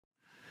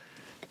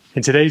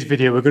In today's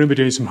video, we're going to be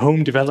doing some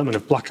home development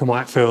of black and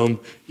white film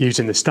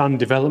using the stand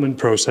development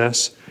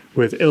process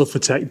with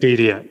Ilfotec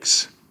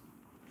DD-X.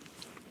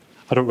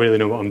 I don't really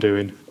know what I'm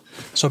doing.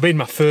 So I made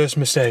my first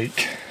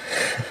mistake.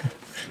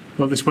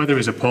 Well, this weather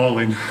is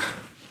appalling.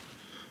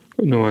 I've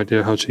got no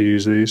idea how to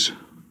use these.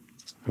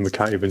 And we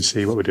can't even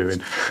see what we're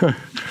doing.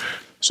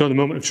 So the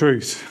moment of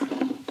truth.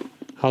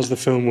 How's the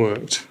film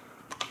worked?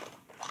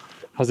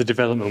 How's the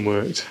development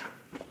worked?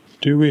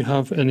 Do we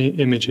have any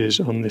images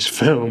on this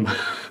film?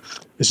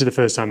 This is the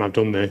first time I've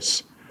done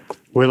this.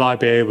 Will I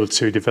be able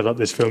to develop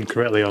this film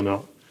correctly or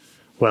not?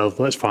 Well,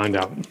 let's find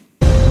out.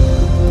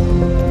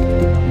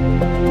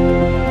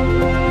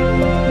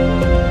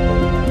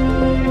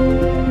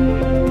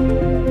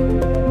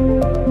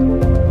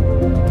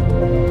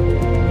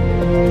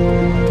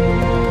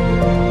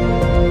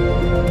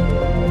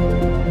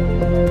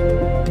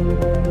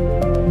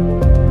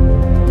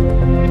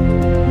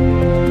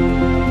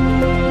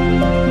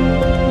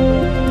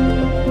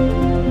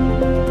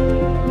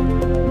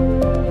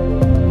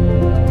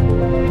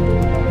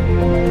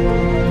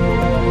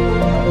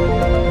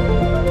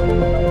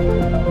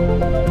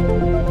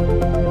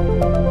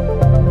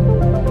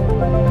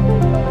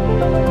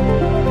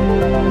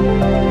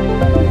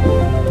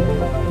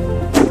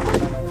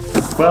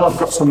 Well, I've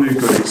got some new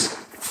goodies.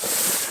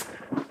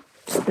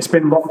 It's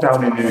been locked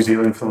down in New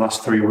Zealand for the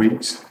last 3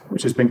 weeks,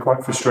 which has been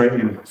quite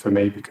frustrating for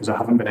me because I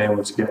haven't been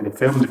able to get any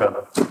film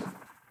developed.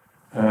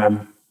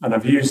 And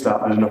I've used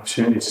that as an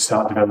opportunity to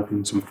start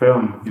developing some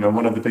film. You know,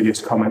 one of the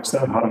biggest comments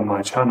that I've had on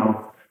my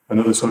channel and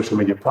other social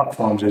media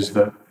platforms is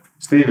that,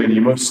 Stephen, you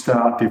must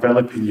start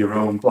developing your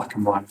own black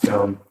and white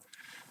film.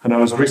 And I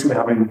was recently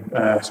having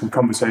some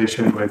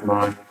conversation with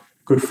my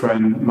good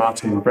friend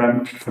Martin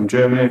Bremk from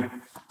Germany.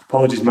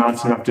 Apologies,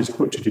 Martin, I've just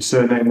butchered your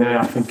surname there.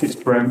 I think it's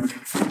Bremk.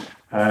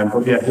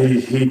 But yeah,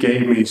 he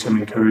gave me some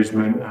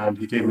encouragement and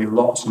he gave me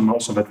lots and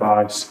lots of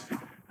advice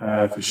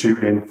for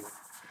shooting,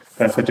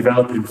 for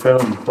developing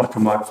film, black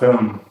and white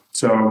film.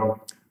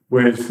 So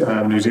with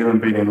New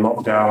Zealand being in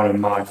lockdown and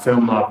my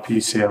film lab,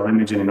 PCL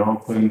Imaging in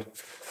Auckland,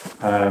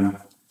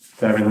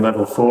 they're in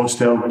level 4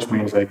 still, which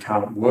means they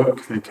can't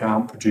work, they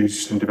can't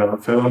produce and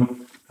develop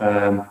film.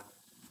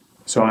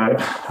 So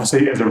I see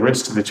it as a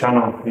risk to the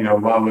channel, you know,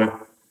 while we're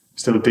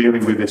still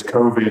dealing with this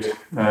COVID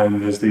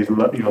and there's these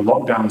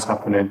lockdowns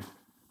happening.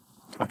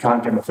 I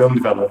can't get my film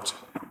developed.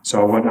 So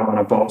I went out and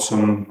I bought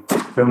some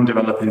film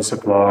developing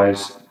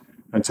supplies.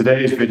 And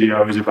today's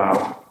video is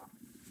about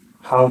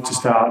how to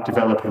start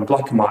developing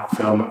black and white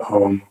film at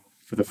home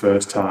for the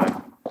first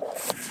time.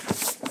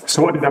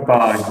 So what did I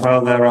buy?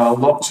 Well, there are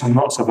lots and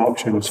lots of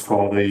options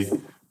for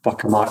the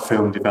black and white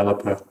film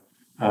developer.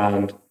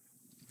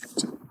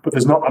 But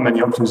there's not that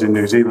many options in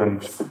New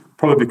Zealand,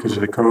 probably because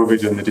of the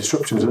COVID and the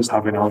disruptions it's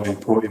having on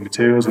importing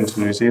materials into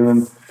New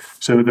Zealand.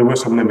 So there were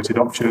some limited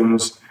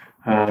options,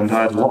 and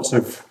I had lots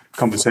of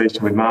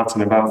conversation with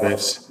Martin about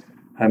this.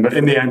 But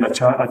in the end,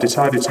 I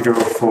decided to go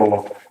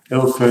for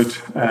Ilford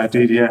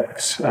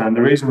DD-X. And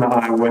the reason that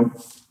I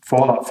went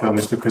for that film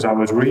is because I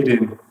was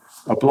reading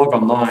a blog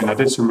online. I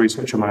did some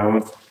research on my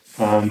own,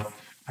 and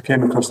I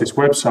came across this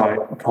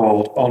website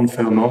called On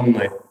Film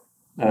Only,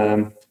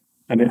 and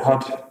it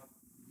had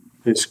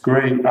this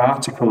great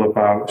article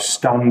about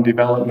stand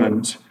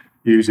development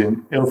using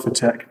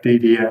Ilfotec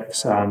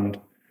DD-X and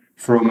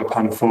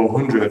Pan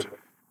 400.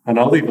 And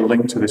I'll leave a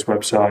link to this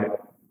website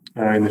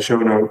in the show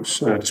notes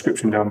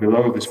description down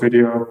below of this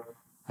video.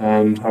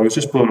 And I was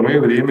just blown away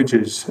with the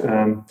images.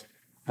 And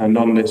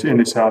in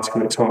this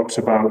article, it talks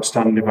about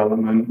stand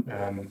development.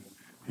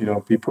 You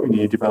know, be putting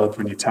your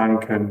developer in your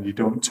tank and you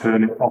don't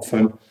turn it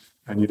often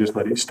and you just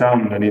let it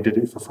stand. And he did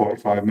it for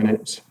 45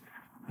 minutes.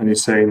 And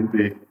he's saying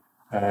the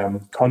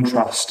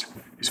contrast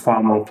is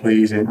far more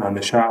pleasing and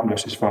the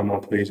sharpness is far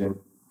more pleasing.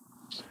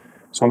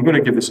 So I'm going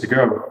to give this a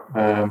go.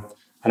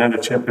 I had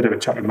a bit of a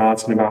chat with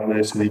Martin about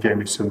this, and he gave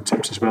me some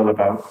tips as well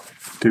about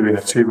doing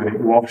a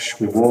 2-minute wash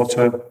with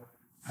water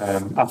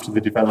after the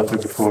developer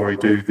before we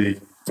do the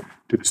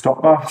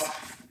stop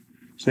bath.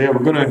 So yeah,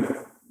 we're going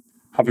to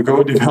have a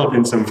go at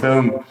developing some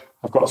film.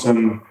 I've got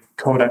some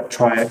Kodak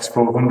Tri-X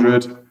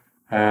 400.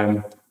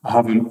 I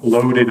haven't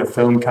loaded a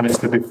film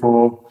canister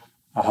before.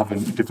 I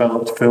haven't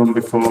developed film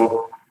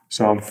before,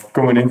 so I'm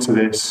going into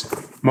this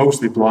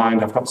mostly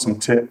blind. I've got some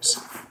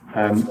tips.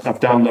 I've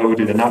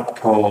downloaded an app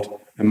called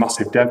a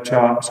Massive Dev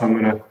Chart, so I'm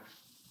going to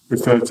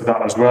refer to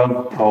that as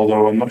well,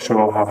 although I'm not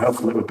sure how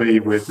helpful it will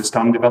be with the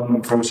stand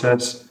development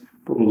process,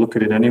 but we'll look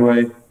at it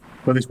anyway.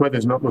 Well, this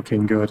weather's not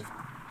looking good.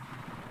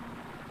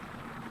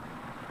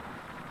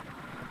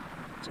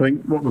 So I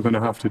think what we're going to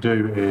have to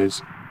do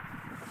is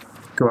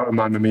go out of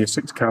my Mamiya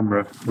 6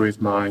 camera with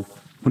my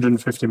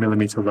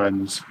 150mm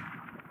lens.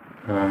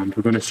 And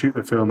we're going to shoot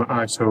the film at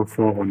ISO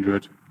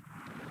 400.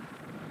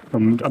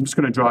 I'm just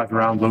going to drive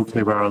around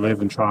locally where I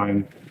live and try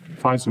and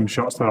find some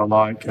shots that I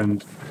like,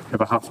 and if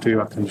I have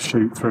to, I can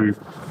shoot through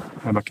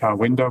my car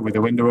window with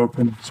the window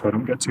open so I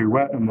don't get too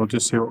wet, and we'll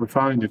just see what we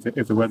find.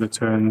 If the weather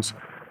turns,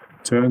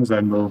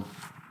 then we'll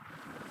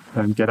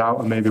get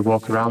out and maybe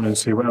walk around and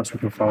see what else we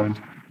can find.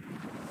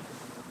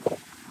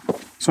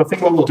 So I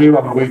think what we'll do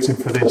while we're waiting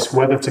for this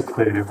weather to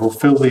clear, we'll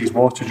fill these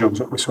water jugs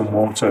up with some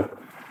water.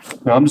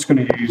 Now I'm just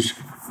going to use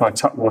my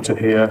tap water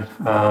here,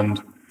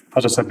 and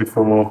as I said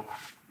before,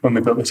 when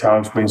we built this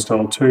house we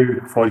installed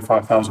two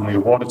 45,000 litre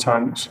water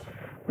tanks,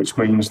 which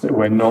means that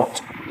we're not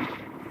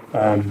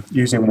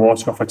using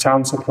water off a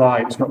town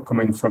supply. It's not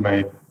coming from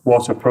a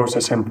water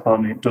processing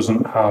plant. It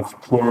doesn't have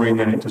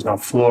chlorine in it, it doesn't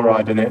have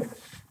fluoride in it.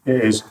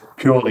 It is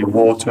purely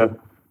water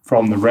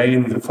from the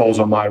rain that falls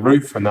on my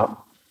roof, and that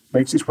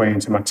makes its way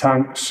into my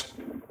tanks.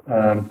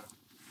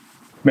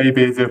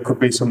 Maybe there could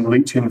be some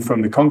leaching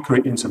from the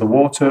concrete into the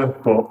water,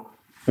 but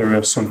there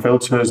are some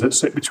filters that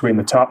sit between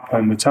the tap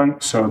and the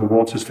tank, so the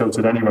water's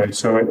filtered anyway.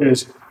 So it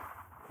is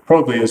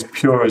probably as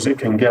pure as it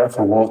can get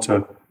for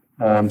water.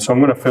 So I'm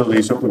going to fill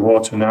these up with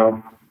water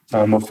now.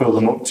 We'll fill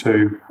them up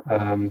to, I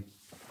don't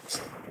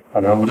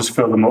know, we'll just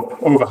fill them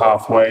up over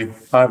halfway.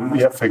 I haven't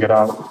yet figured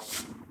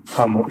out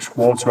how much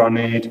water I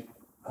need.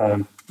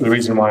 The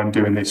reason why I'm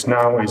doing this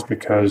now is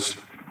because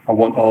I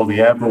want all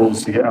the air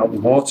bubbles to get out of the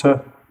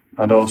water,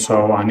 and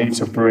also I need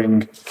to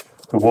bring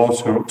the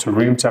water up to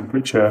room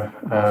temperature.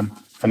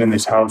 And in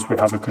this house we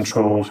have a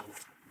controlled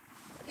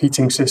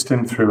heating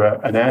system through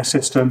an air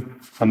system,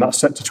 and that's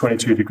set to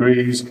 22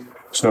 degrees.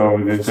 So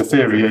the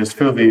theory is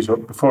fill these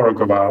up before I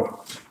go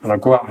out, and I'll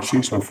go out and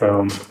shoot some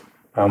film,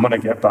 and when I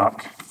get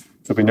back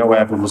there'll be no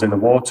air bubbles in the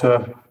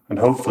water, and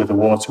hopefully the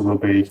water will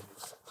be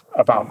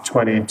about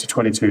 20 to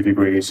 22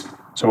 degrees.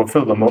 So we'll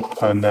fill them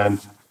up and then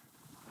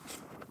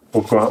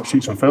we'll go out and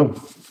shoot some film.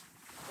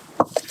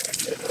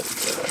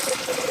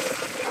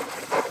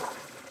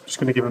 Just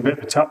going to give a bit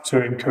of a tap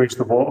to encourage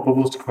the water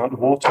bubbles to come out of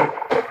the water.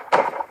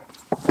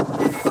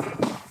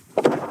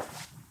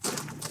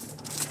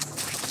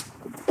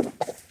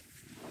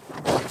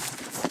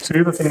 So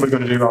the other thing we're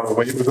going to do while we're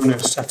waiting, we're going to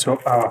set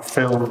up our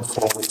film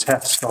for the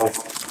test of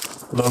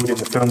loading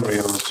the film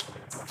reels.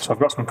 So I've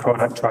got some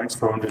Kodak Tri-X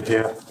 400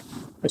 here.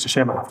 It's a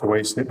shame I have to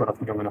waste it, but I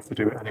think I'm going to have to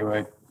do it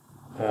anyway.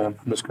 I'm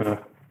just going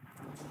to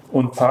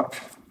unpack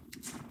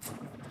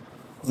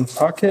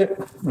it,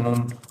 and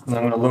I'm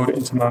going to load it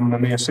into my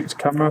Mamiya 6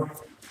 camera.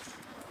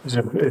 This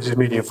is a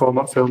medium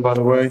format film, by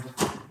the way.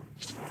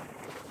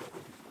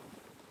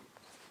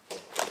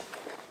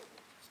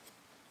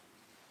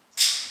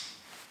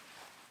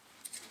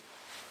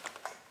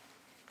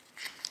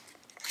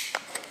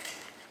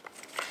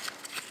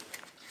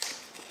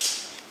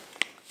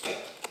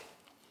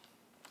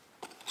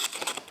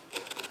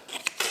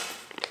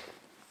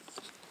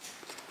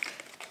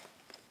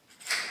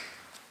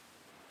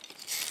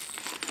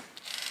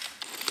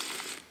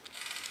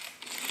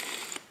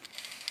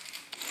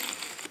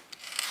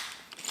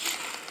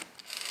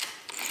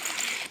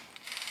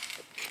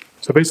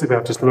 So basically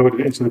I've just loaded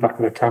it into the back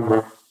of the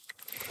camera,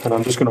 and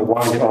I'm just going to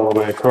wind it all the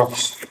way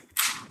across.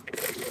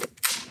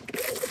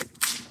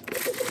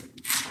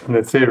 And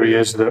the theory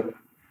is that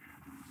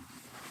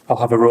I'll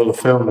have a roll of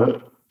film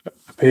that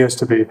appears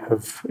to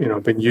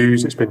have been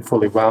used, it's been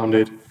fully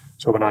wounded,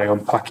 so when I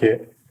unpack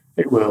it,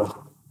 it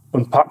will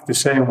unpack the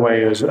same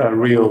way as a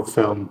real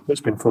film that's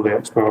been fully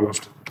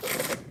exposed.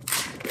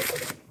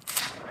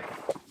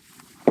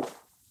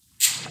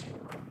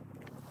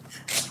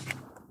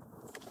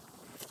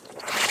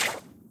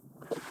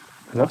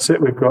 And that's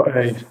it, we've got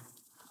a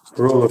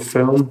roll of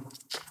film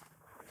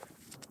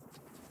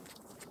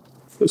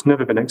that's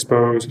never been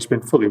exposed, it's been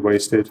fully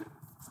wasted.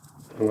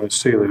 I'm going to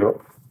seal it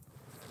up.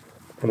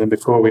 And then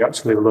before we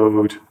actually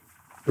load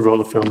the roll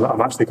of film that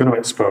I'm actually going to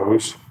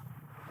expose,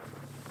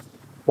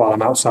 while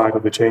I'm outside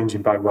of the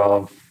changing bag,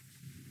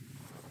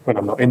 when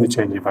I'm not in the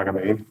changing bag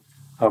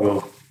I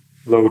will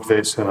load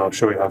this, and I'll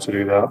show you how to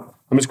do that.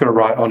 I'm just going to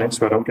write on it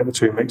so I don't get the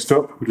two mixed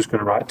up. We're just going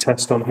to write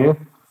test on here,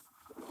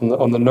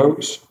 on the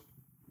notes.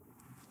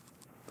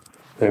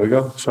 There we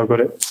go, so I've got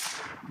it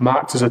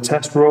marked as a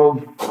test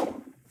roll,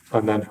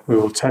 and then we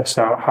will test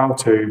out how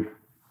to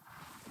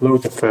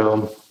load the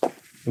film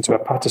into a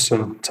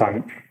Paterson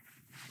tank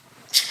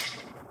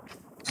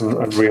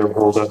and reel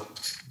holder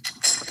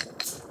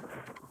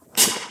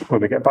when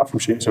we get back from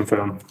shooting some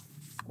film.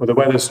 Well, the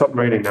weather's stopped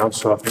raining now,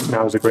 so I think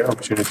now is a great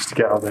opportunity to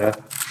get out there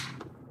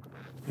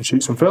and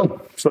shoot some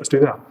film. So let's do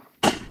that.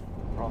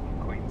 From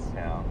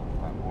Queenstown,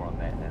 more on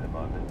that in a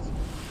moment.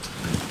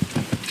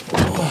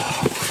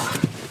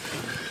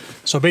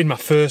 So I made my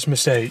first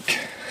mistake.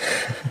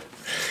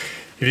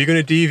 If you're going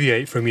to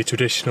deviate from your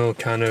traditional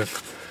kind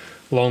of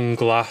long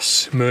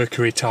glass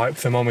mercury type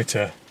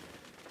thermometer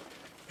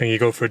and you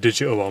go for a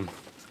digital one,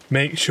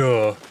 make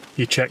sure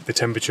you check the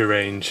temperature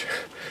range,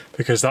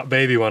 because that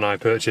baby one I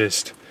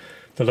purchased,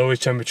 the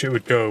lowest temperature it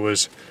would go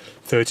was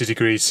 30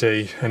 degrees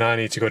C, and I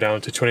need to go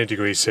down to 20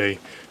 degrees C.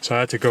 So I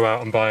had to go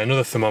out and buy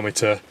another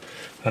thermometer,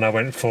 and I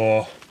went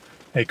for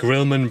a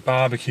Grillman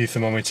barbecue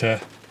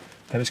thermometer,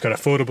 and it's got a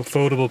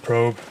foldable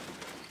probe,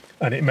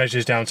 and it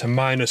measures down to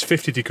minus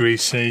 50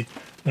 degrees C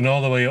and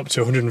all the way up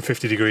to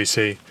 150 degrees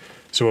C.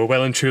 So we're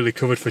well and truly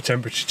covered for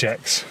temperature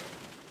checks.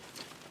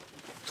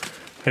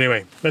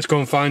 Anyway, let's go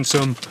and find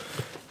some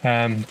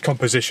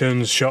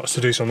compositions, shots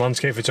to do some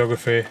landscape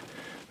photography.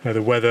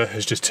 The weather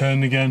has just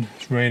turned again,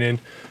 it's raining.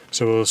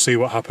 So we'll see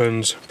what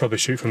happens, probably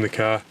shoot from the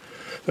car.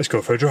 Let's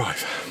go for a drive.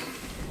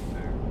 So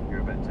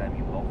you're about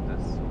Jamie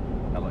Loftus.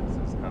 Alex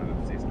is kind of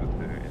obsessed with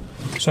her.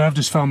 So I've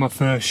just found my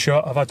first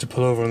shot. I've had to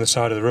pull over on the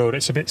side of the road.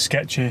 It's a bit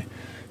sketchy.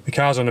 The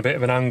car's on a bit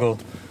of an angle,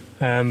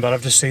 but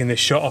I've just seen this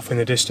shot off in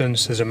the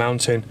distance. There's a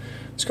mountain.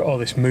 It's got all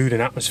this mood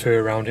and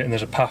atmosphere around it, and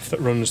there's a path that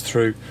runs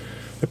through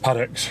the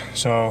paddocks.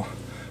 So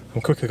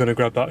I'm quickly going to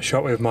grab that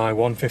shot with my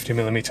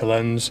 150mm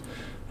lens,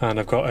 and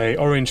I've got a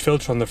orange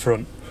filter on the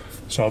front.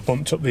 So I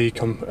bumped up the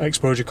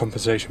exposure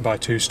compensation by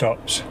 2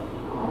 stops.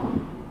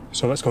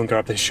 So let's go and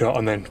grab this shot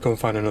and then go and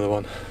find another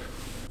one.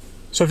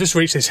 So I've just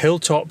reached this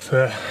hilltop.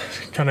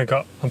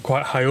 I'm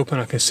quite high up and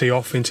I can see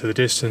off into the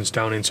distance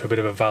down into a bit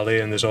of a valley,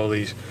 and there's all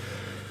these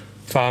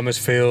farmers'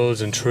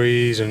 fields and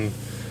trees and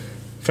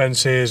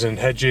fences and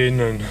hedging,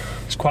 and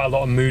there's quite a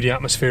lot of moody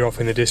atmosphere off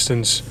in the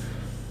distance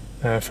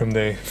from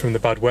the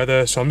bad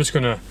weather. So I'm just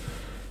gonna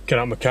get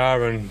out my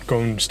car and go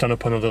and stand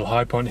up on a little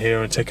high point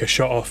here and take a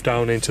shot off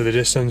down into the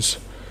distance.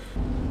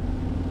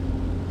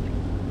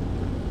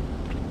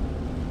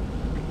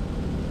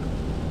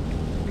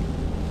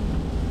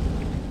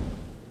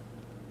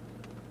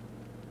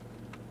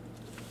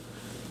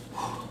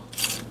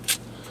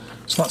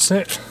 So that's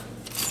it.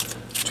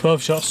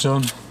 12 shots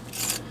done.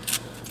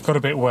 Got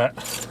a bit wet.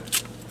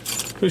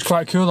 It was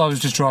quite cool. I was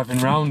just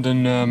driving around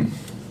and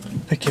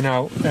picking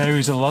out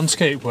areas of the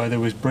landscape where there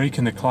was break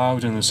in the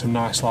cloud and there's some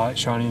nice light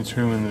shining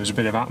through and there was a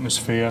bit of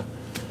atmosphere.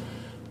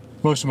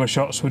 Most of my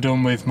shots were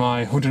done with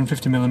my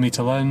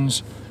 150mm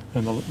lens,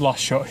 and the last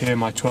shot here,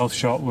 my 12th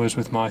shot, was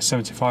with my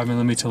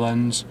 75mm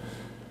lens.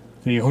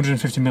 The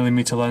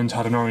 150mm lens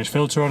had an orange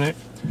filter on it,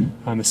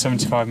 and the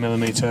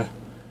 75mm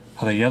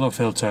had a yellow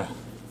filter.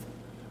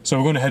 So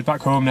we're going to head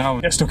back home now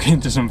and get stuck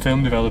into some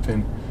film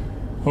developing.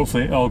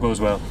 Hopefully it all goes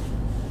well.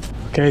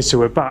 Okay, so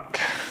we're back.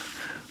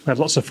 We had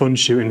lots of fun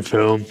shooting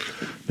film.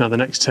 Now the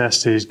next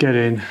test is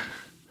getting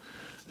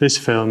this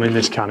film in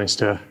this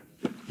canister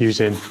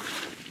using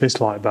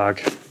this light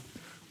bag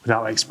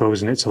without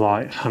exposing it to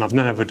light, and I've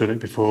never done it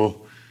before,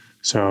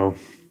 so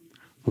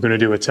we're going to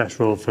do a test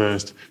roll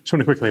first. Just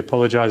want to quickly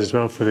apologise as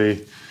well for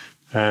the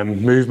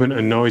movement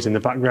and noise in the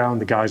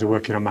background. The guys are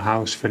working on my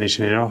house,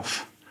 finishing it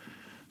off.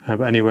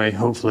 But anyway,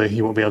 hopefully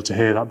you won't be able to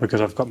hear that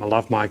because I've got my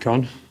lav mic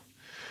on.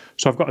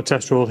 So I've got a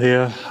test roll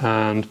here,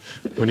 and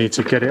we need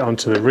to get it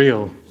onto the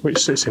reel, which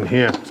sits in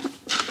here.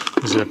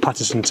 This is a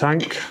Paterson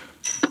tank.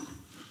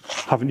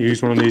 Haven't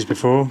used one of these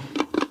before,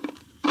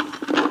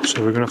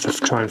 so we're going to have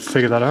to try and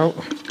figure that out.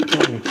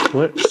 That one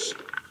flips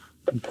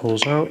and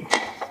pulls out.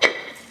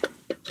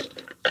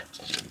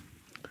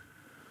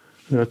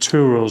 There are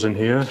 2 rolls in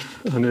here,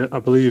 and I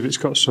believe it's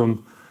got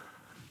some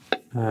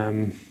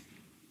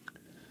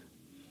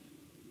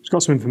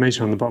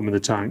information on the bottom of the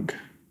tank.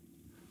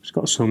 It's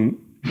got some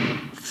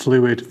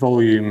fluid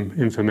volume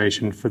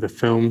information for the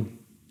film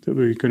that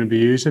we're going to be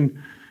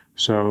using.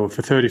 So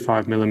for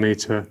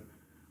 35mm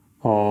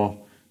or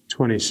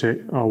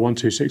 26 or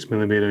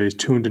 126mm is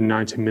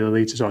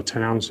 290ml or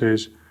 10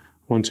 ounces.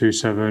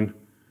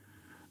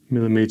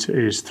 127mm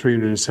is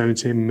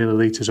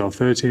 370ml or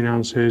 13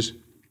 ounces.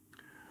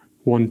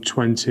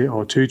 120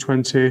 or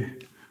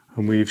 220,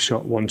 and we've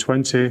shot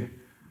 120,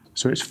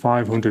 so it's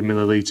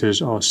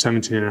 500ml or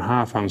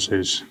 17.5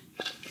 ounces.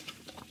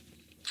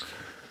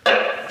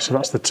 So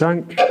that's the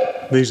tank.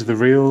 These are the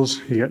reels.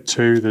 You get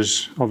 2.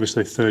 There's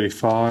obviously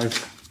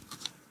 35,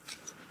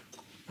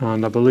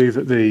 and I believe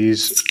that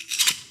these,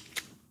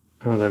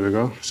 oh there we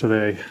go, so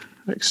they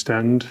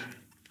extend.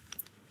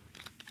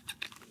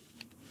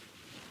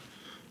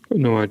 Got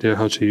no idea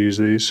how to use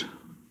these.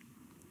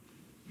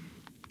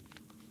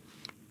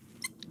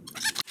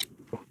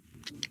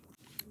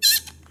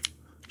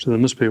 So there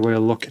must be a way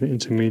of locking it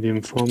into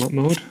medium format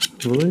mode, I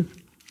believe.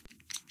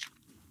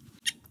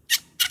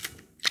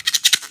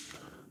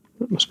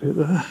 That must be it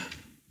there.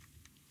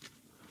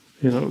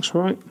 Yeah, that looks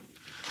right.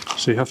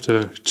 So you have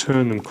to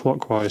turn them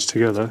clockwise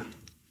together.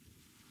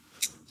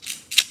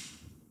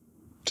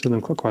 Turn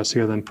them clockwise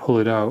together and pull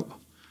it out.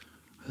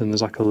 And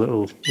there's like a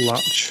little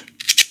latch.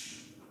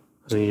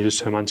 And then you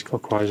just turn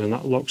anti-clockwise and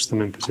that locks them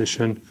in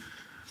position.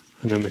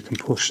 And then we can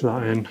push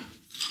that in.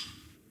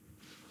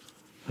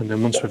 And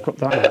then once we've got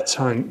that in the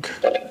tank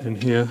in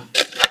here,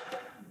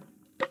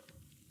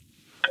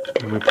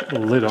 and we put the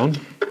lid on,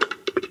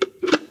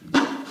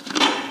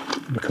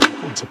 and put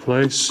it into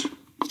place.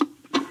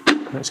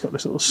 And it's got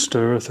this little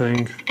stirrer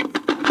thing.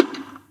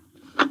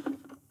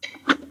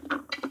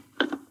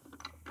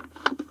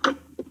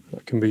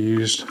 That can be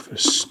used for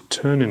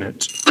turning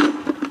it.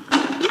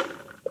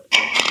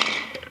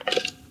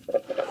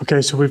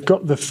 Okay, so we've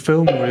got the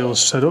film reels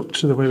set up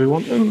to the way we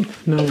want them.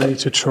 Now we need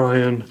to try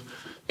and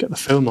get the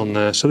film on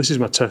there. So this is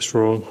my test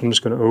roll. I'm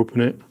just going to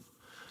open it.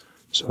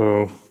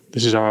 So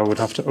this is how I would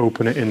have to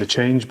open it in the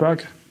change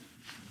bag.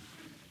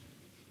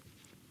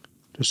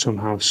 Just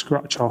somehow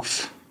scratch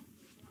off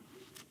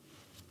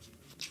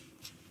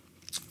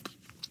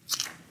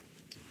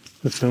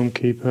the film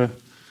keeper,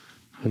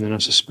 and then I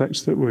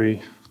suspect that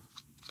we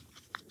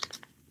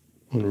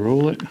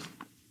unroll it.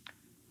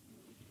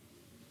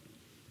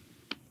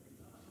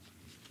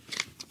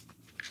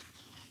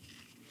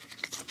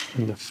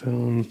 And the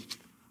film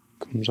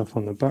comes off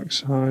on the back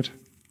side.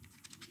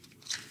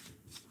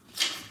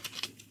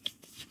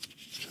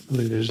 I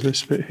believe there's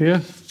this bit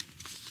here.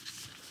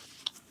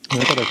 And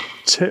I got a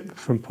tip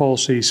from Paul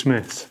C.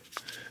 Smith.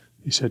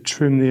 He said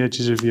trim the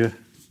edges of your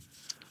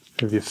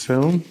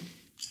film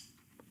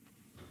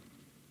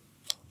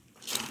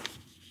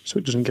so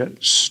it doesn't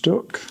get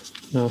stuck.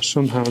 Now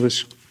somehow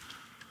this,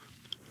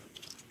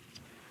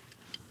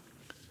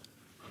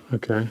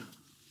 okay,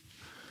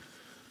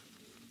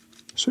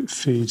 so it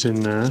feeds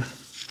in there,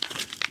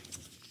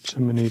 so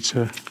we need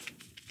to,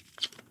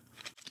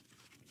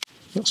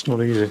 that's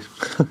not easy.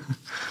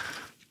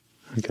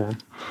 Okay.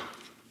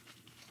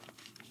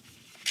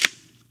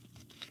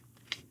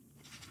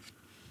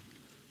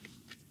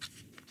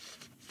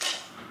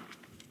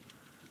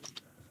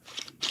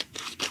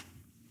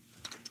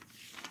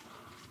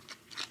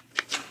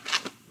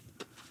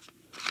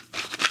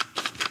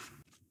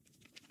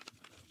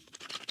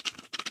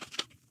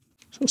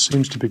 That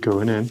seems to be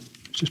going in,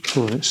 it's just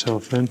pulling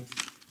itself in.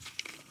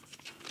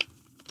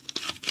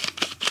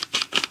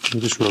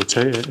 You just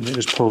rotate it and it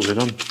just pulls it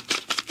on.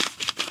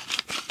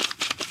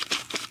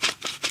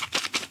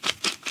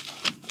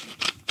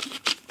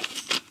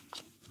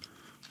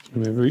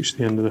 And we've reached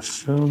the end of the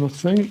film, I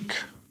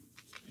think.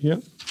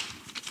 Yep.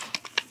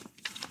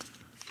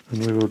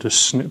 And we will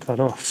just snip that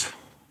off.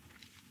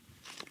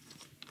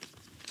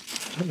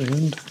 At the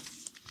end.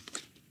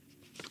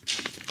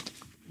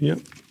 Yep.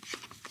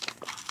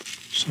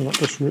 So that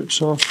just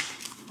rips off.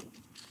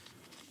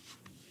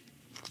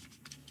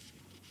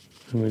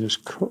 And we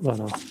just cut that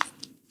off.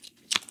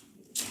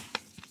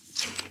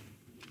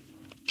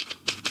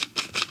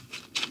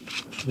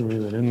 Just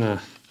reel it in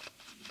there.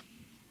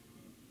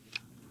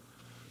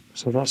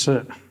 So that's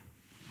it.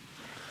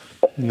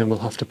 And then we'll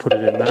have to put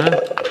it in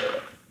there.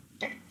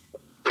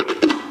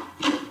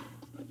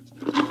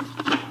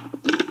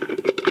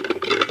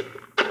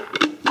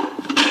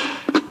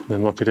 And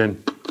then lock it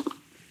in.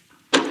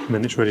 And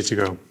then it's ready to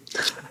go.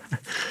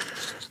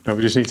 Now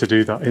we just need to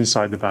do that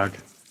inside the bag.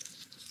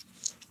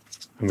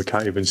 And we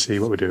can't even see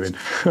what we're doing.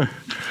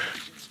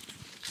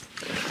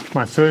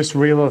 My first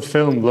reel of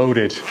film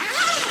loaded.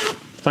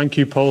 Thank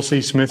you, Paul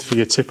C. Smith, for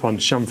your tip on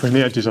chamfering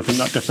the edges. I think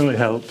that definitely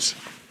helps.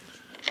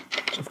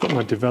 So I've got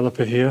my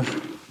developer here. So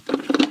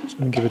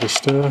I'm going to give it a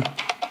stir.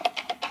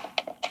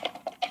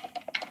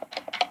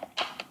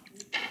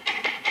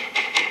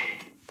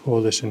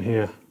 Pour this in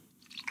here.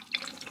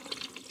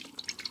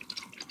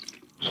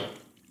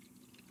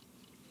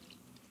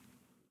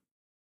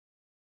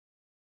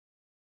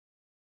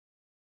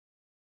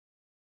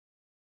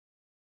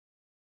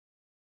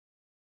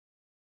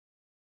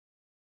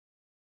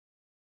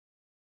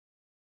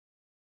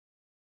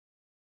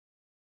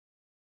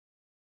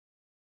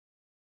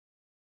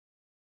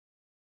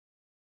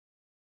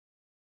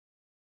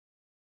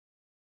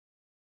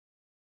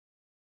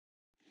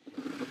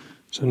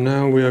 So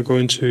now we are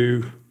going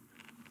to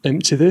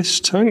empty this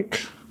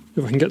tank,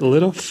 if I can get the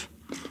lid off.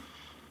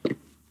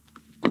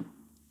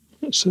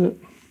 That's it.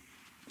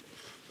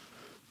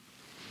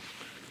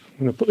 I'm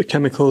going to put the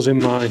chemicals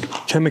in my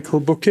chemical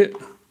bucket.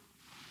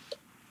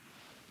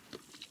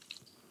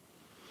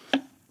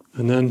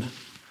 And then,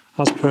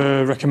 as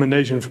per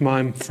recommendation from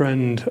my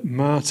friend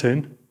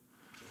Martin,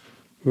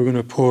 we're going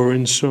to pour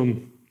in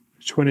some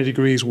 20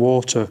 degrees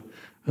water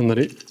and let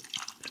it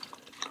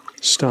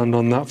stand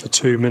on that for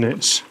 2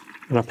 minutes.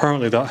 And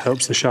apparently that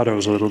helps the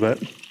shadows a little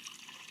bit.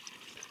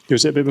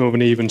 Gives it a bit more of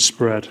an even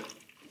spread.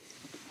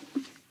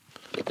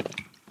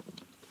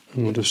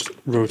 And we'll just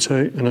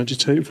rotate and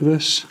agitate for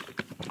this.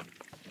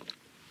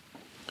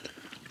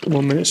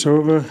 1 minute's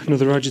over,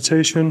 another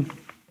agitation.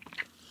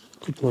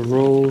 A couple of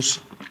rolls.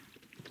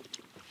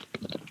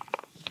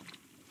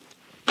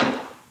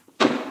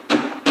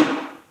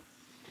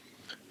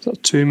 That's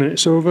 2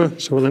 minutes over,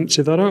 so we'll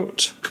empty that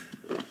out.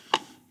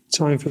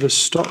 Time for the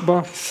stop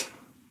bath.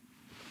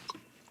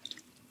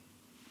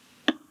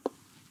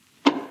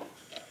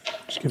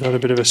 Just give that a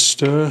bit of a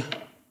stir.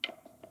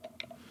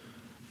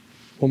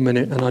 1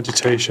 minute and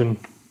agitation.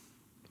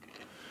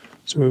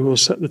 So we will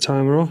set the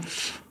timer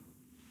off.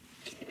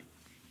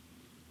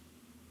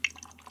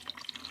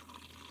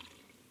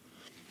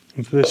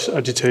 And for this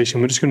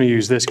agitation, we're just going to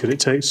use this because it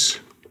takes,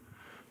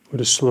 we'll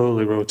just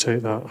slowly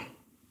rotate that.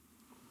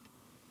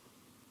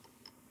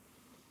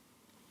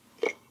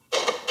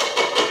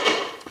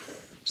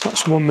 So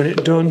that's 1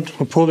 minute done.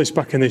 I'll pour this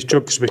back in this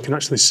jug because we can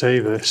actually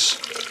save this.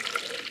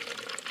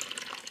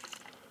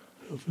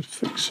 Ilford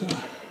Fixer,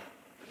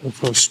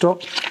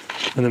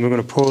 Ifostop, and then we're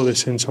going to pour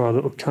this into our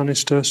little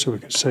canister so we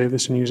can save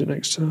this and use it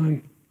next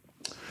time.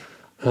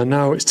 And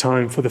now it's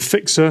time for the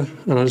fixer,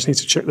 and I just need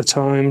to check the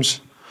times.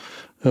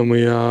 And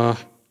we are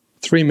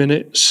 3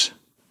 minutes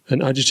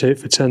and agitate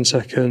for 10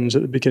 seconds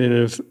at the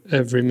beginning of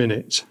every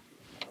minute.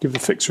 Give the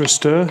fixer a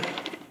stir.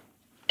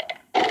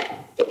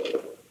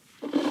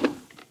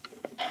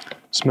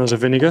 Smells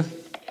of vinegar.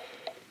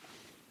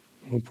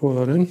 We'll pour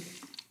that in.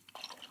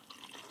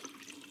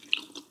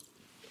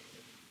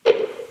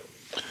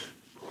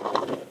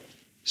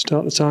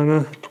 Start the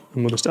timer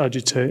and we'll just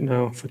agitate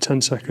now for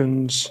 10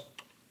 seconds.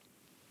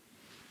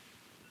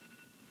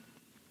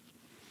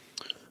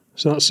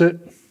 So that's it.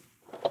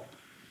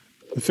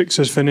 The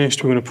fixer's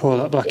finished. We're going to pour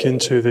that back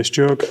into this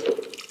jug.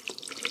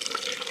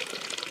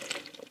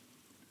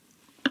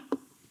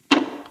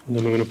 And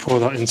then we're going to pour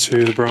that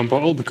into the brown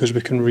bottle because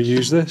we can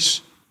reuse this.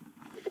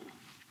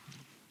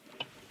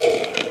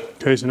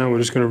 Okay, so now we're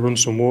just going to run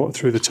some water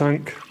through the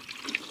tank.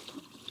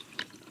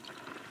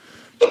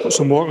 Put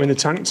some water in the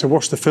tank to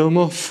wash the film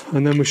off,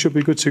 and then we should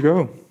be good to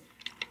go.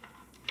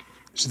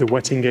 This is the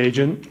wetting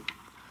agent,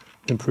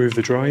 improve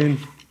the drying.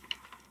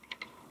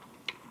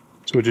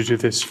 So we'll just do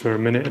this for a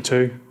minute or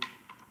two,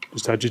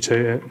 just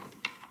agitate it.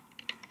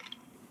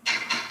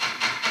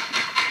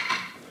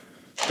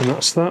 And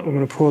that's that, we're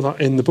going to pour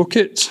that in the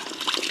bucket.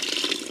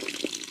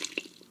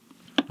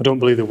 I don't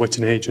believe the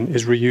wetting agent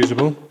is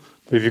reusable,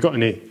 but if you've got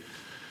any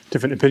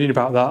different opinion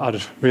about that,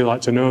 I'd really like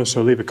to know,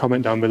 so leave a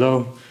comment down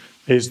below.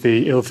 Is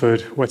the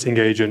Ilford wetting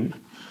agent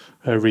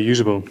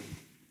reusable?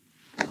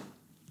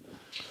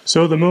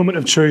 So the moment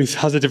of truth,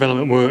 has the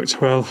development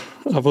worked? Well,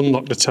 I've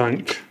unlocked the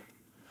tank,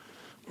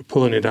 we're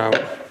pulling it out,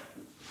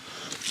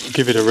 we'll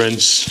give it a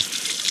rinse,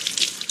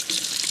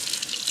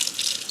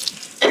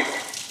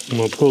 and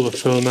we'll pull the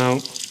film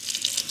out,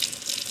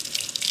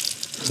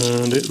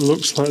 and it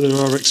looks like there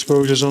are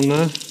exposures on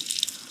there.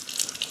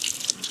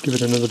 Let's give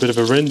it another bit of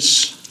a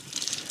rinse,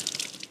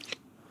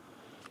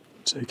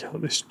 take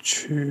out this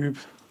tube.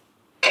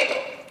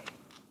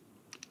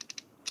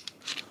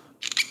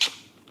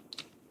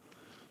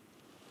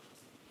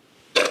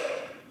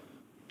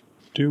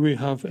 Do we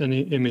have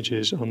any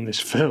images on this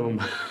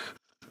film?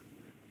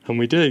 And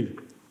we do.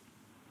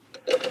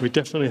 We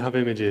definitely have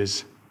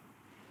images.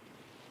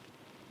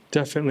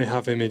 Definitely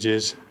have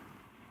images.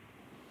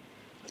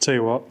 I'll tell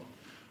you what,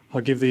 I'll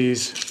give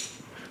these,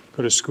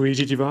 got a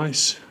squeegee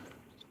device.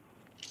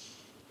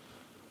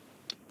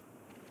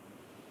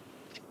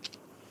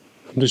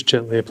 I'm just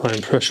gently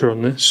applying pressure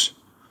on this,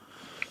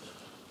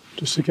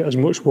 just to get as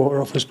much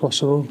water off as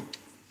possible.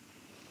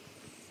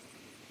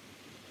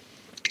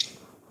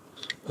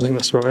 I think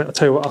that's right. I'll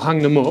tell you what, I'll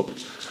hang them up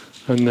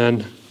and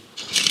then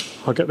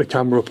I'll get the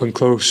camera up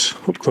close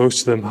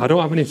to them. I don't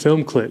have any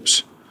film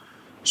clips,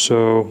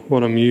 so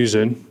what I'm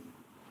using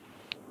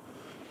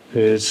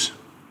is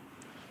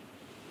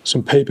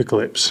some paper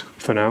clips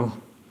for now,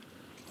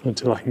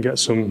 until I can get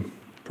some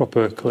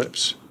proper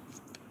clips.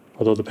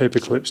 Although the paper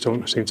clips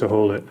don't seem to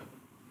hold it.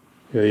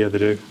 Yeah, they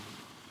do.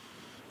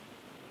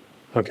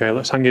 Okay,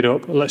 let's hang it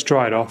up, let's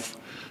dry it off,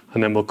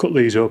 and then we'll cut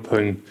these up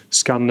and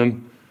scan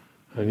them.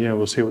 And yeah,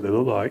 we'll see what they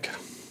look like.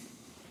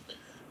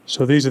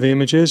 So these are the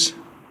images.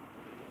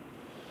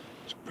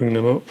 Let's bring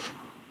them up.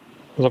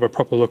 We'll have a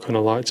proper look on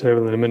a light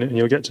table in a minute and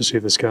you'll get to see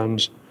the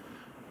scans.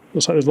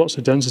 Looks like there's lots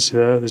of density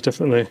there. There's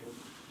definitely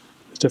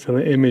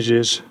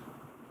images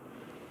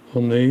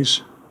on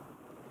these.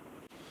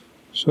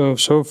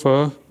 So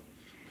far,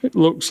 it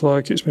looks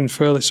like it's been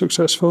fairly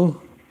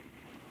successful.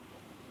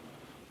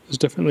 There's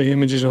definitely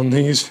images on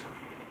these.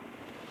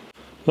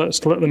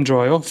 Let's let them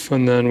dry off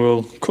and then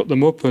we'll cut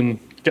them up and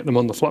get them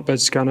on the flatbed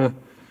scanner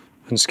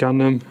and scan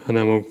them, and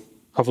then we'll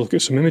have a look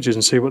at some images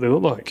and see what they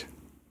look like.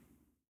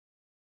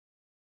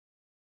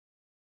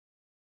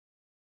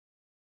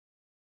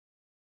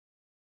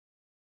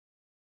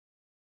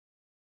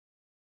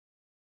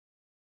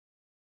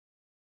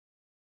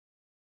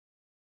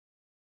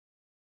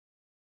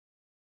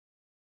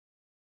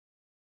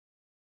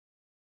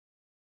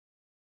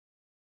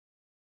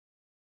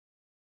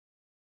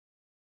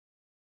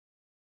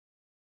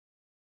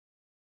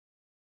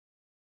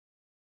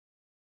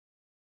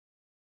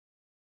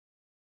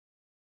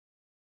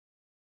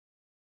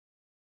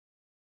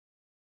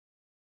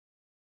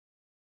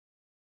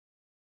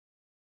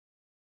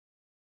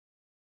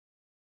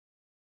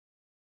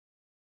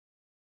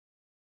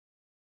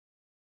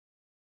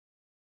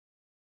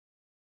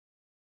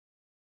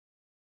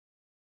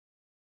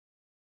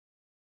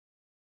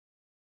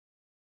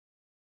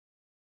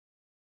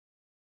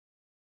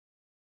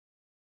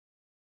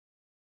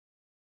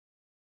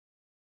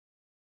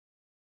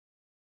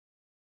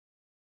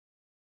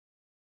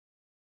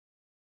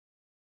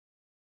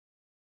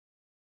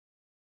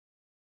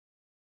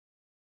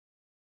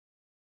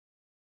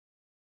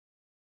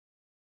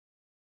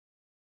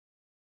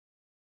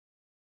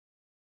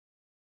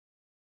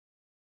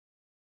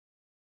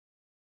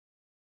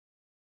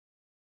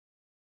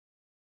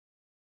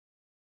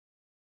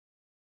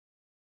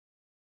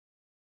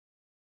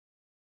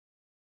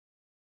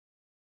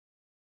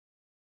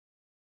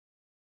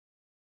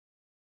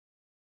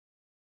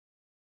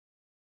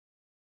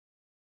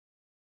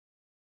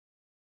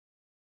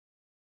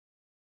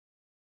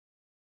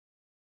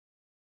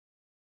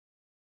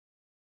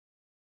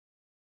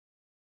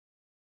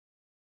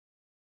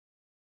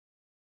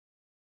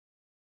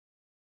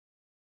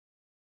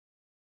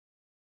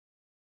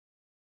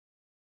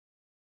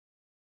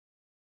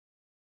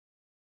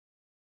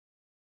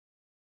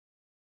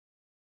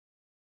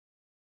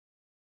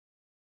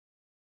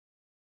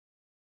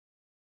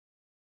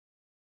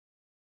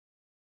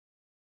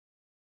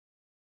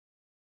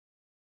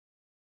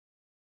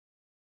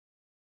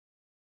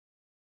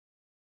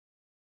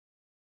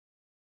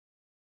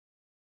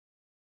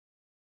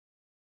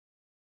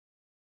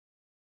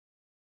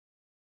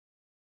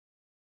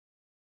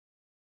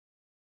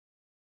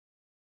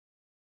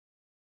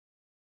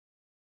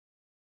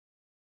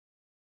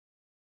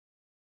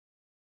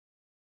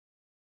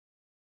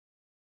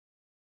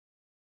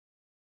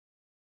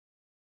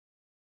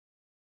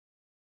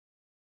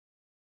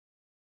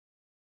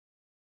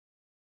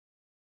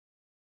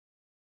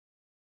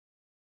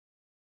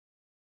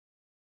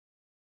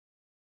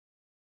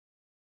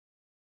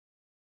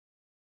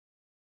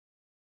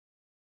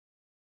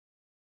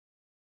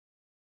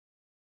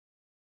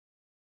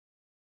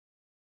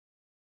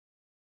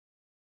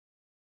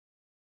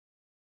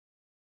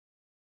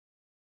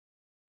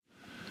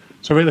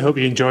 So I really hope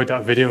you enjoyed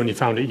that video and you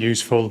found it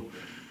useful.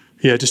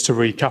 Yeah, just to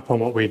recap on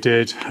what we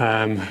did,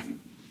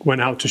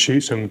 went out to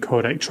shoot some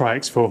Kodak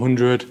Tri-X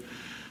 400.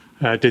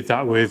 Did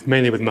that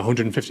mainly with my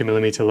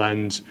 150mm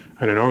lens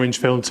and an orange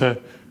filter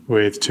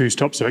with 2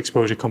 stops of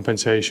exposure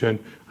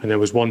compensation, and there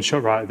was one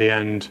shot right at the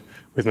end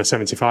with my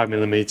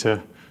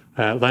 75mm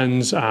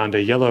lens and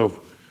a yellow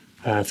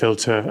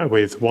filter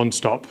with 1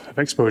 stop of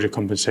exposure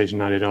compensation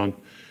added on.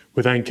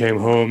 We then came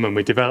home and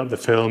we developed the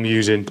film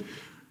using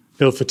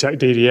Ilfotec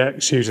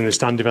DD-X, using the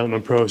stand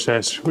development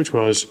process, which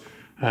was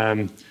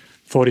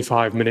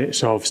 45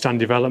 minutes of stand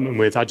development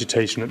with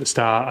agitation at the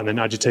start and then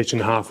agitation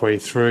halfway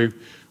through.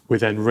 We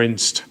then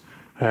rinsed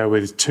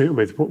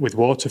with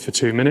water for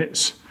 2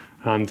 minutes,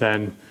 and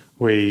then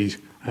we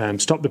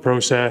stopped the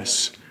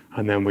process,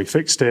 and then we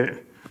fixed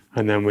it,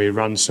 and then we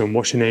ran some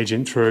washing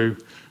agent through.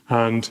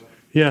 And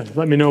yeah,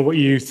 let me know what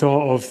you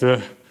thought of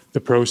the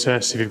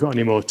process. If you've got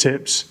any more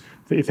tips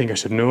that you think I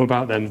should know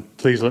about, then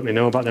please let me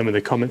know about them in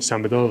the comments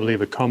down below.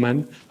 Leave a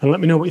comment and let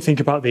me know what you think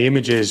about the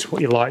images,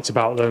 what you liked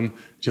about them.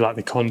 Do you like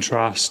the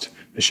contrast,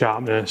 the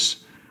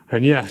sharpness?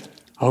 And yeah,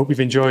 I hope you've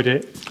enjoyed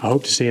it. I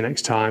hope to see you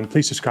next time.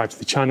 Please subscribe to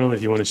the channel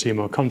if you want to see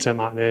more content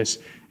like this.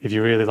 If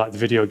you really like the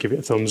video, give it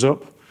a thumbs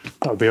up.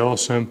 That would be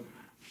awesome.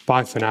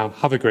 Bye for now.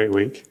 Have a great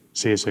week.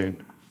 See you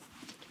soon.